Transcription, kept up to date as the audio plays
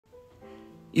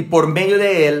y por medio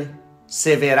de él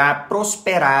se verá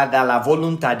prosperada la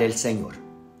voluntad del Señor.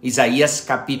 Isaías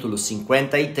capítulo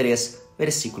 53,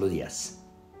 versículo 10.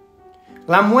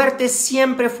 La muerte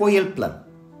siempre fue el plan.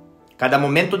 Cada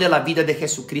momento de la vida de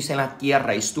Jesucristo en la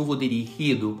tierra estuvo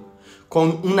dirigido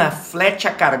con una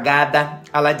flecha cargada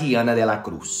a la diana de la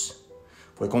cruz.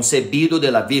 Fue concebido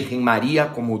de la Virgen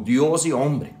María como Dios y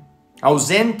hombre,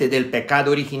 ausente del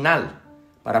pecado original,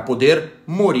 para poder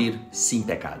morir sin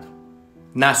pecado.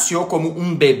 Nació como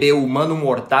un bebé humano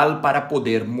mortal para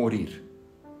poder morir.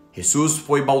 Jesús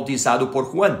fue bautizado por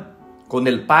Juan, con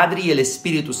el Padre y el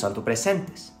Espíritu Santo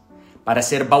presentes, para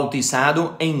ser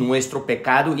bautizado en nuestro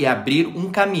pecado y abrir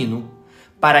un camino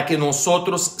para que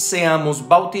nosotros seamos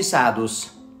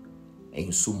bautizados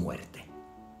en su muerte.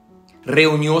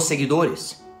 Reunió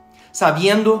seguidores,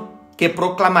 sabiendo que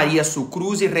proclamaría su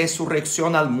cruz y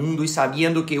resurrección al mundo y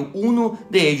sabiendo que uno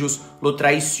de ellos lo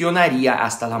traicionaría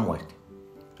hasta la muerte.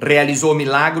 Realizó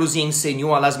milagros y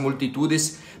enseñó a las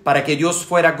multitudes para que Dios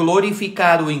fuera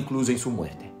glorificado incluso en su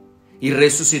muerte. Y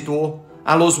resucitó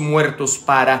a los muertos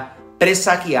para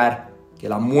presagiar que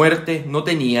la muerte no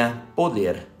tenía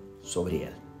poder sobre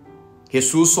él.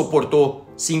 Jesús soportó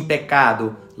sin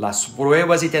pecado las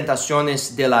pruebas y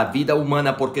tentaciones de la vida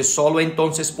humana porque solo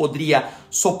entonces podría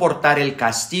soportar el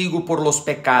castigo por los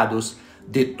pecados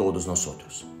de todos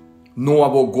nosotros. No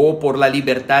abogó por la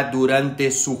libertad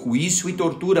durante su juicio y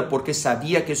tortura porque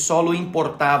sabía que solo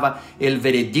importaba el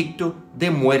veredicto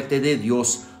de muerte de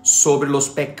Dios sobre los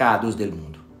pecados del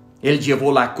mundo. Él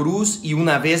llevó la cruz y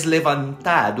una vez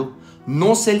levantado,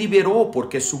 no se liberó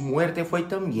porque su muerte fue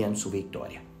también su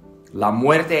victoria. La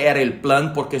muerte era el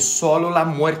plan porque solo la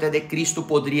muerte de Cristo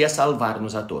podría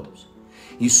salvarnos a todos.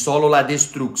 Y solo la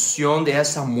destrucción de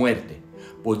esa muerte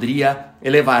podría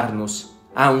elevarnos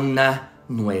a una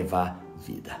nueva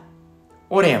vida.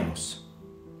 Oremos.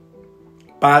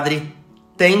 Padre,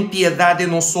 ten piedad de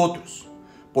nosotros,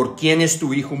 por quienes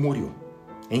tu Hijo murió.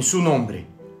 En su nombre